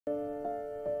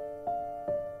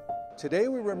Today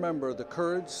we remember the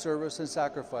courage, service and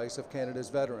sacrifice of Canada's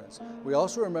veterans. We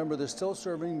also remember the still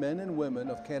serving men and women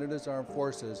of Canada's armed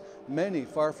forces, many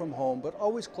far from home but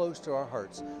always close to our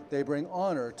hearts. They bring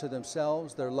honor to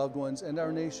themselves, their loved ones and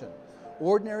our nation.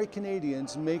 Ordinary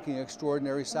Canadians making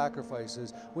extraordinary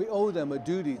sacrifices, we owe them a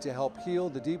duty to help heal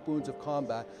the deep wounds of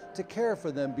combat, to care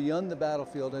for them beyond the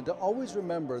battlefield and to always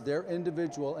remember their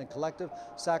individual and collective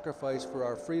sacrifice for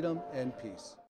our freedom and peace.